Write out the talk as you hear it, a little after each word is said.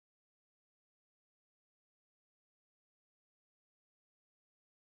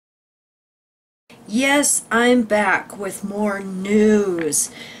Yes, I'm back with more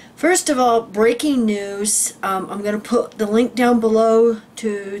news. First of all, breaking news. I'm going to put the link down below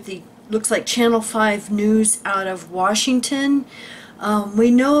to the, looks like Channel 5 news out of Washington.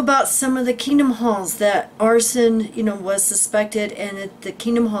 We know about some of the Kingdom Halls that arson, was suspected, and that the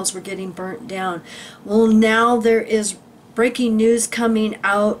Kingdom Halls were getting burnt down. Well, now there is breaking news coming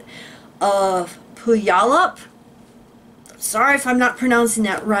out of Puyallup. Sorry if I'm not pronouncing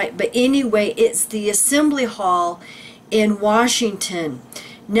that right, but anyway, it's the Assembly Hall in Washington.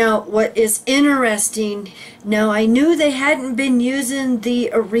 Now, what is interesting, now I knew they hadn't been using the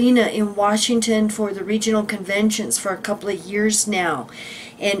arena in Washington for the regional conventions for a couple of years now,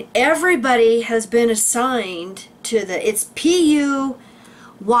 and everybody has been assigned to it's Puyallup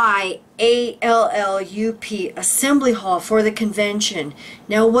Assembly Hall for the convention.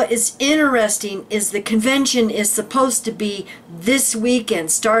 Now, what is interesting is the convention is supposed to be this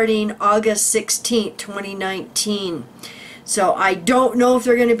weekend, starting August 16th, 2019. So I don't know if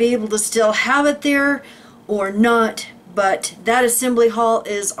they're going to be able to still have it there or not, but that Assembly Hall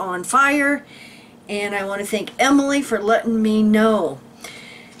is on fire, and I want to thank Emily for letting me know.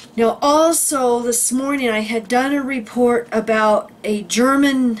 Now, also this morning I had done a report about a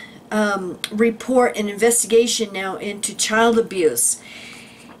German report and investigation now into child abuse,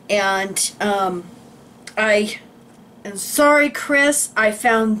 and I am sorry, Chris, I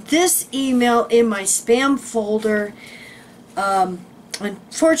found this email in my spam folder.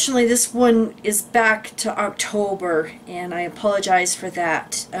 Unfortunately, this one is back to October, and I apologize for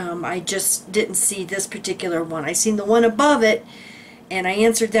that. I just didn't see this particular one. I seen the one above it, and I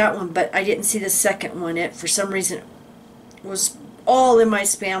answered that one, but I didn't see the second one. It, for some reason, was all in my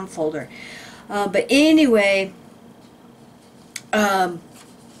spam folder. But anyway, I'm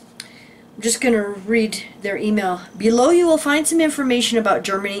just going to read their email. Below you will find some information about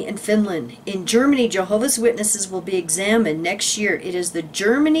Germany and Finland. In Germany, Jehovah's Witnesses will be examined next year. It is the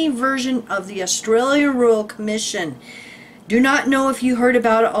Germany version of the Australian Royal Commission. Do not know if you heard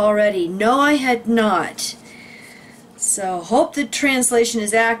about it already. No, I had not. So, hope the translation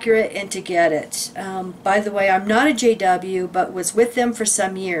is accurate and to get it. By the way, I'm not a JW, but was with them for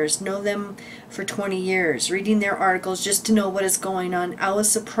some years. Know them for 20 years. Reading their articles just to know what is going on. I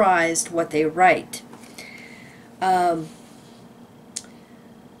was surprised what they write.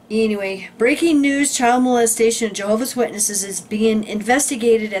 Anyway, breaking news, child molestation of Jehovah's Witnesses is being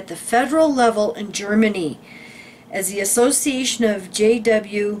investigated at the federal level in Germany. As the Association of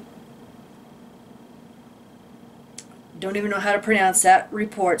JW, don't even know how to pronounce that,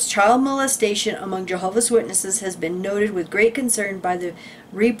 reports child molestation among Jehovah's Witnesses has been noted with great concern by the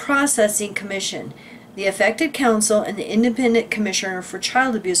Reprocessing Commission. The affected council and the independent commissioner for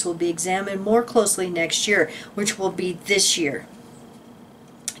child abuse will be examined more closely next year, which will be this year.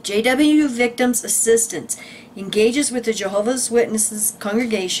 JW Victims Assistance engages with the Jehovah's Witnesses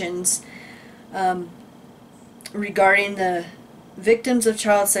congregations regarding the victims of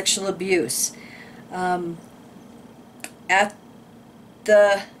child sexual abuse. At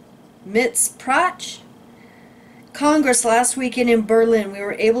the Mitzprach Congress last weekend in Berlin, we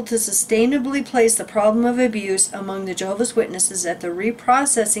were able to sustainably place the problem of abuse among the Jehovah's Witnesses at the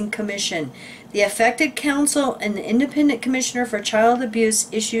Reprocessing Commission, the affected council, and the independent commissioner for child abuse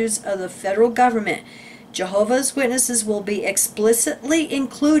issues of the federal government. Jehovah's Witnesses will be explicitly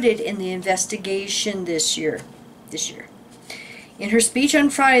included in the investigation this year. In her speech on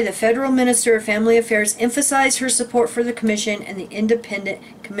Friday, the Federal Minister of Family Affairs emphasized her support for the Commission and the Independent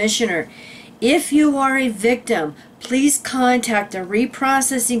Commissioner. If you are a victim, please contact the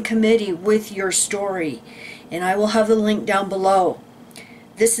Reprocessing Committee with your story, and I will have the link down below.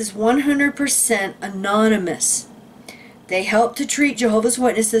 This is 100% anonymous. They help to treat Jehovah's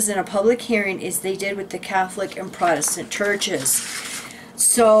Witnesses in a public hearing as they did with the Catholic and Protestant churches.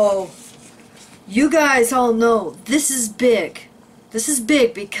 So, you guys all know this is big. This is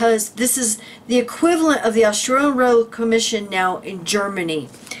big because this is the equivalent of the Australian Royal Commission now in Germany.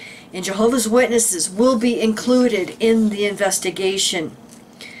 And Jehovah's Witnesses will be included in the investigation.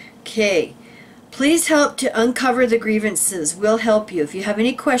 Okay. Please help to uncover the grievances. We'll help you. If you have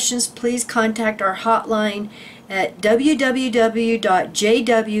any questions, please contact our hotline at www.jw.help.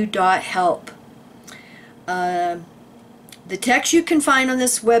 The text you can find on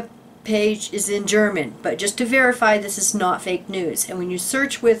this web page is in German, but just to verify, this is not fake news. And when you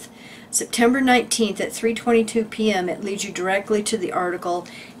search with September 19th at 3:22 p.m., it leads you directly to the article,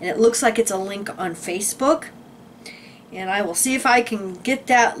 and it looks like it's a link on Facebook. And I will see if I can get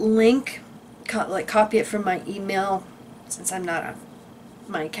that link, copy it from my email, since I'm not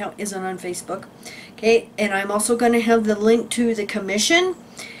my account isn't on Facebook. Okay, and I'm also going to have the link to the commission,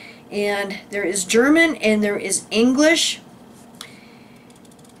 And there is German and there is English.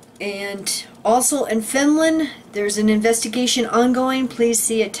 And also in Finland, there's an investigation ongoing. Please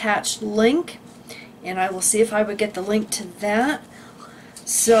see attached link. And I will see if I would get the link to that.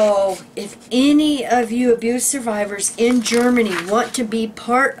 So if any of you abuse survivors in Germany want to be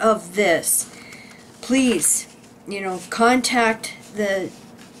part of this, please, contact the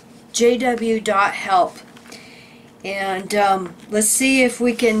jw.help. And let's see if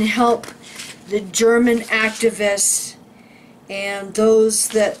we can help the German activists and those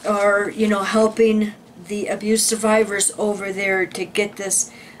that are, helping the abuse survivors over there to get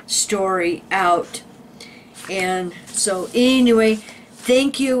this story out. And so anyway,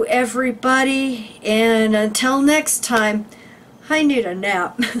 thank you everybody, and until next time, I need a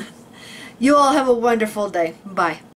nap. You all have a wonderful day. Bye.